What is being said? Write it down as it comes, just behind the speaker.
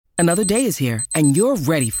Another day is here, and you're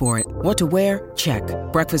ready for it. What to wear? Check.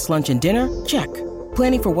 Breakfast, lunch, and dinner? Check.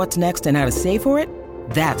 Planning for what's next and how to save for it?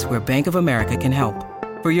 That's where Bank of America can help.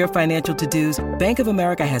 For your financial to-dos, Bank of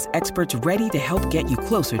America has experts ready to help get you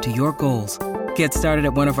closer to your goals. Get started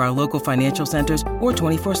at one of our local financial centers or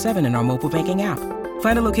 24/7 in our mobile banking app.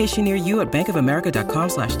 Find a location near you at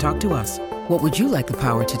bankofamerica.com/talktous. What would you like the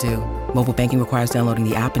power to do? Mobile banking requires downloading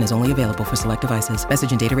the app and is only available for select devices.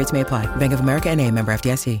 Message and data rates may apply. Bank of America N.A., member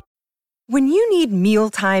FDIC. When you need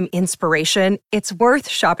mealtime inspiration, it's worth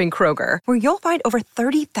shopping Kroger, where you'll find over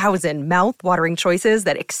 30,000 mouth-watering choices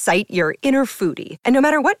that excite your inner foodie. And no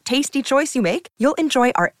matter what tasty choice you make, you'll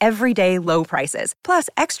enjoy our everyday low prices, plus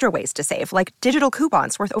extra ways to save, like digital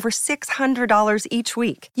coupons worth over $600 each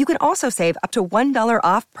week. You can also save up to $1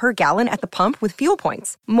 off per gallon at the pump with fuel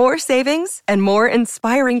points. More savings and more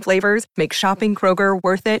inspiring flavors make shopping Kroger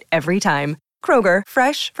worth it every time. Kroger,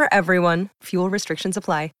 fresh for everyone. Fuel restrictions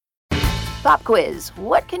apply. Pop quiz.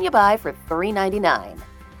 What can you buy for $3.99?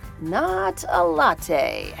 Not a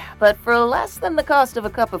latte, but for less than the cost of a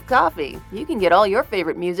cup of coffee, you can get all your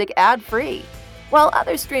favorite music ad-free. While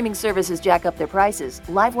other streaming services jack up their prices,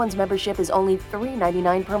 Live One's membership is only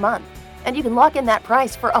 $3.99 per month, and you can lock in that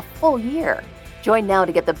price for a full year. Join now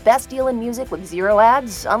to get the best deal in music with 0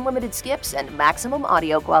 ads, unlimited skips, and maximum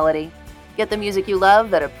audio quality. Get the music you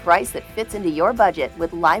love at a price that fits into your budget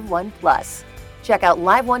with Live One Plus. Check out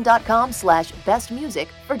liveone.com/bestmusic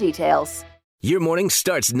for details. Your morning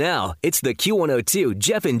starts now. It's the Q102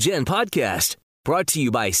 Jeff and Jen podcast, brought to you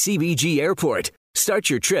by CBG Airport. Start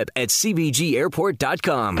your trip at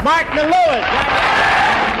CBGAirport.com. Martin Lewis.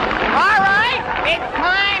 All right, it's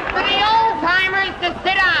time for the old-timers to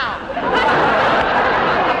sit down.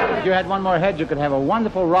 If you had one more head, you could have a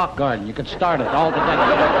wonderful rock garden. You could start it all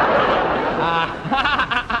together.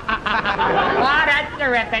 Oh, that's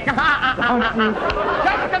terrific.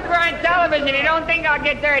 Just because we're on television, you don't think I'll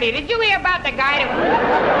get dirty. Did you hear about the guy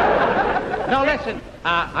that... No, listen.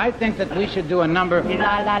 I think that we should do a number.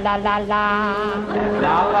 La la la la la.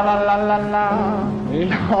 La la la la la la.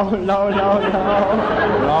 Lo lo lo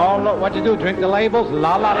lo. What you do? Drink the labels?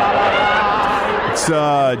 La la la la la. It's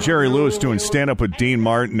Jerry Lewis doing stand-up with Dean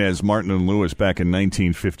Martin as Martin and Lewis back in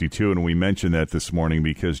 1952, and we mentioned that this morning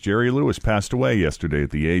because Jerry Lewis passed away yesterday at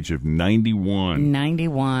the age of 91.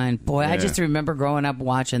 91. Boy, yeah. I just remember growing up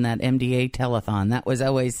watching that MDA telethon. That was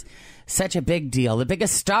always such a big deal. The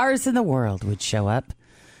biggest stars in the world would show up,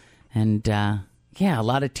 and yeah, a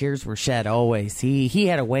lot of tears were shed always. He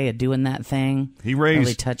had a way of doing that thing. He raised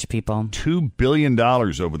really touch people. $2 billion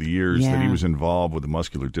over the years that he was involved with the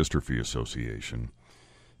Muscular Dystrophy Association.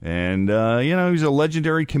 And, he was a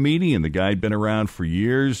legendary comedian. The guy had been around for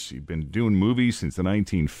years. He'd been doing movies since the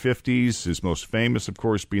 1950s. His most famous, of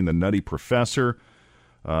course, being The Nutty Professor.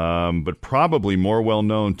 But probably more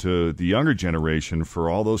well-known to the younger generation for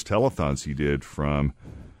all those telethons he did from,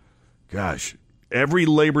 every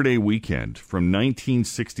Labor Day weekend from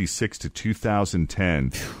 1966 to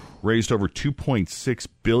 2010, raised over $2.6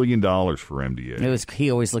 billion for MDA.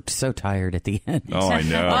 He always looked so tired at the end. Oh, I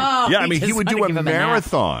know. He would do a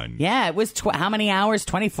marathon. Yeah, it was how many hours?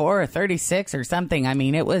 24 or 36 or something. I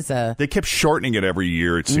mean, it was a... They kept shortening it every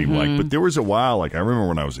year, it seemed like. But there was a while, I remember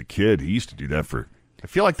when I was a kid, he used to do that for... I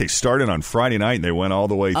feel like they started on Friday night and they went all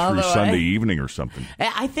the way through Sunday evening or something.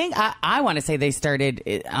 I think I want to say they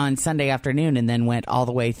started on Sunday afternoon and then went all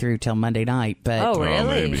the way through till Monday night. But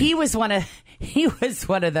really? He was one of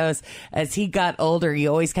those. As he got older,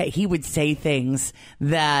 he would say things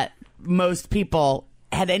that most people,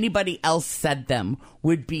 had anybody else said them,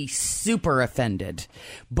 would be super offended.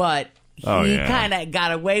 But he kind of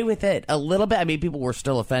got away with it a little bit. I mean, people were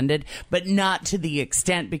still offended, but not to the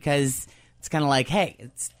extent because. It's kind of like, hey,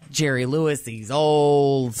 it's Jerry Lewis. He's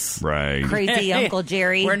old. Right. Crazy Uncle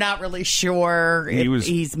Jerry. We're not really sure if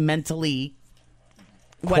he's mentally...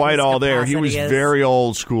 Quite all there. He was very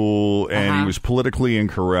old school, and he was politically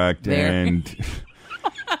incorrect. And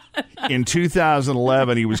in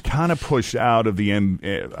 2011, he was kind of pushed out of the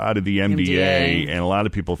MDA, and a lot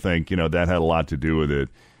of people think, that had a lot to do with it.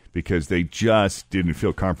 Because they just didn't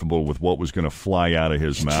feel comfortable with what was going to fly out of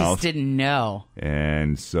his mouth. Just didn't know.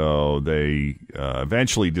 And so they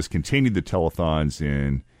eventually discontinued the telethons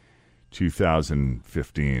in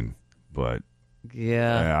 2015. But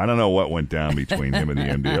I don't know what went down between him and the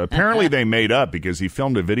MDA. Apparently they made up because he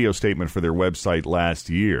filmed a video statement for their website last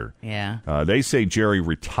year. Yeah. They say Jerry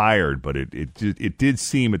retired, but it did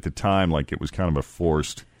seem at the time like it was kind of a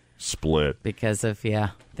forced split. Because of,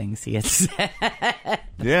 things he had said.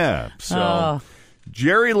 Yeah. So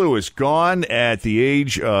Jerry Lewis, gone at the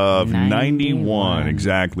age of 91.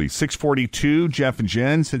 Exactly. 6:42, Jeff and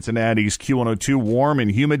Jen, Cincinnati's Q102. Warm and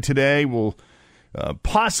humid today. We'll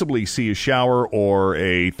possibly see a shower or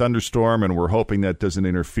a thunderstorm, and we're hoping that doesn't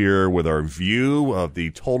interfere with our view of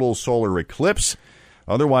the total solar eclipse.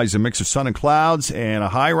 Otherwise, a mix of sun and clouds, and a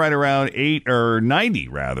high right around 90,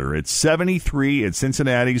 rather. It's 73 at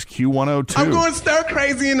Cincinnati's Q102. I'm going stir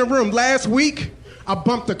crazy in the room. Last week, I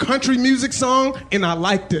bumped a country music song, and I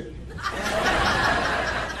liked it.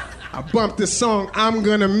 I bumped this song, I'm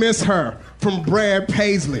Gonna Miss Her, from Brad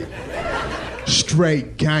Paisley.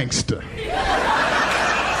 Straight gangster.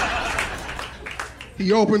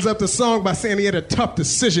 He opens up the song by saying he had a tough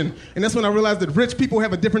decision, and that's when I realized that rich people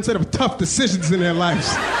have a different set of tough decisions in their lives.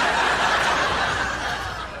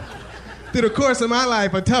 Through the course of my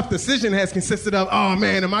life, a tough decision has consisted of, oh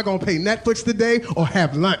man, am I gonna pay Netflix today or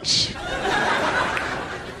have lunch?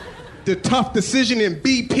 The tough decision in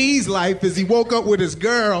BP's life is he woke up with his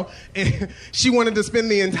girl and she wanted to spend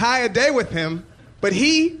the entire day with him, but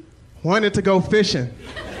he wanted to go fishing.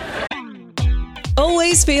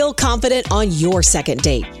 Always feel confident on your second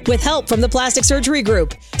date. With help from the Plastic Surgery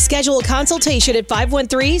Group. Schedule a consultation at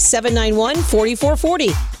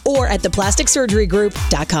 513-791-4440 or at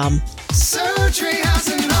theplasticsurgerygroup.com. Surgery has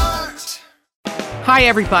an art. Hi,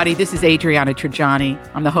 everybody. This is Adriana Trajani.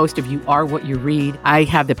 I'm the host of You Are What You Read. I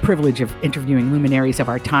have the privilege of interviewing luminaries of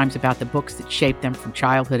our times about the books that shaped them from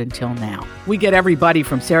childhood until now. We get everybody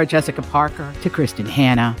from Sarah Jessica Parker to Kristen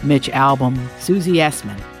Hanna, Mitch Albom, Susie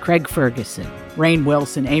Essman, Craig Ferguson, Rainn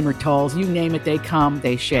Wilson, Amor Tolls, you name it, they come,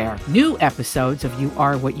 they share. New episodes of You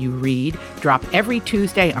Are What You Read drop every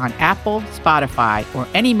Tuesday on Apple, Spotify, or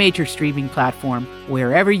any major streaming platform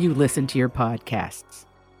wherever you listen to your podcasts.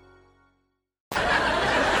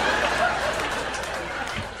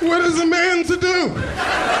 What is a man to do?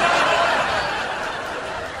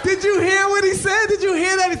 Did you hear what he said? Did you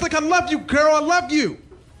hear that? He's like, I love you, girl, I love you.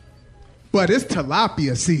 But it's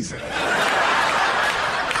tilapia season.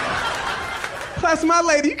 Plus, my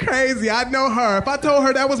lady crazy. I know her. If I told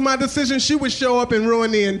her that was my decision, she would show up and ruin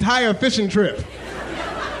the entire fishing trip.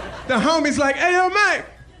 The homie's like, hey, yo, man,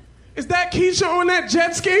 is that Keisha on that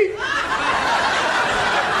jet ski?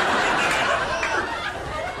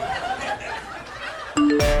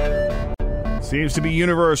 Seems to be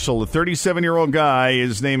universal. A 37-year-old guy,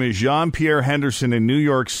 his name is Jean-Pierre Henderson in New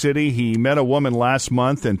York City. He met a woman last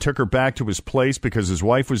month and took her back to his place because his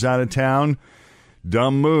wife was out of town.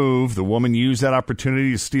 Dumb move. The woman used that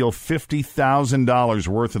opportunity to steal $50,000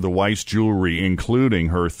 worth of the wife's jewelry, including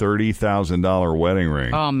her $30,000 wedding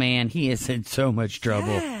ring. Oh, man, he is in so much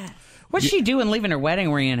trouble. Yeah. What's she doing leaving her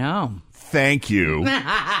wedding ring at home? Thank you.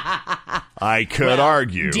 I could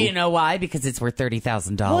argue. Do you know why? Because it's worth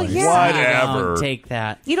 $30,000. Well, yeah. Whatever. You don't take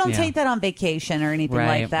that. You don't take that on vacation or anything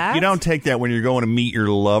like that. You don't take that when you're going to meet your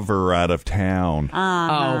lover out of town.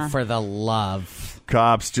 Oh, for the love.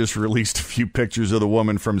 Cops just released a few pictures of the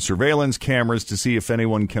woman from surveillance cameras to see if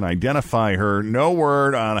anyone can identify her. No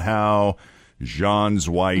word on how Jean's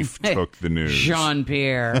wife took the news.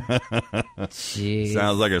 Jean-Pierre.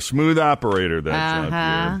 Sounds like a smooth operator, that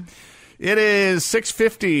Jean-Pierre. It is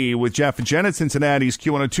 6:50 with Jeff and Jen at Cincinnati's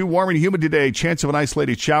Q102. Warm and humid today. Chance of an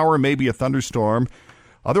isolated shower, maybe a thunderstorm.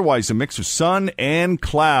 Otherwise, a mix of sun and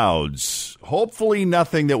clouds. Hopefully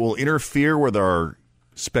nothing that will interfere with our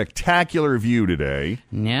spectacular view today.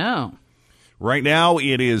 No. Right now,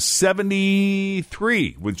 it is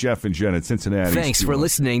 73 with Jeff and Jen at Cincinnati. Thanks for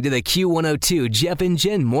listening to the Q102 Jeff and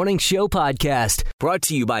Jen Morning Show podcast. Brought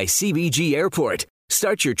to you by CBG Airport.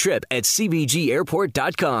 Start your trip at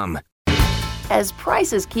CBGAirport.com. As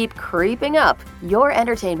prices keep creeping up, your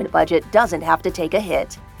entertainment budget doesn't have to take a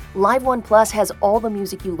hit. Live One Plus has all the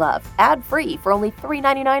music you love, ad-free for only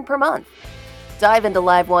 $3.99 per month. Dive into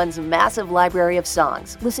Live One's massive library of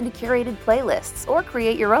songs, listen to curated playlists, or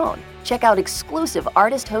create your own. Check out exclusive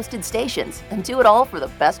artist-hosted stations, and do it all for the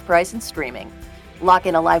best price in streaming. Lock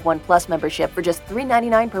in a Live One Plus membership for just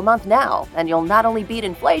 $3.99 per month now, and you'll not only beat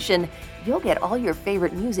inflation, you'll get all your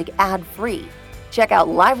favorite music ad-free. Check out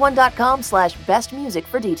liveone.com/bestmusic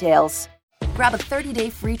for details. Grab a 30-day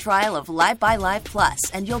free trial of Live by Live Plus,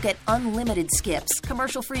 and you'll get unlimited skips,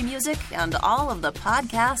 commercial-free music, and all of the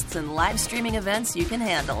podcasts and live streaming events you can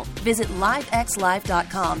handle. Visit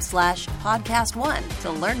livexlive.com/podcast1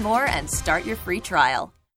 to learn more and start your free trial.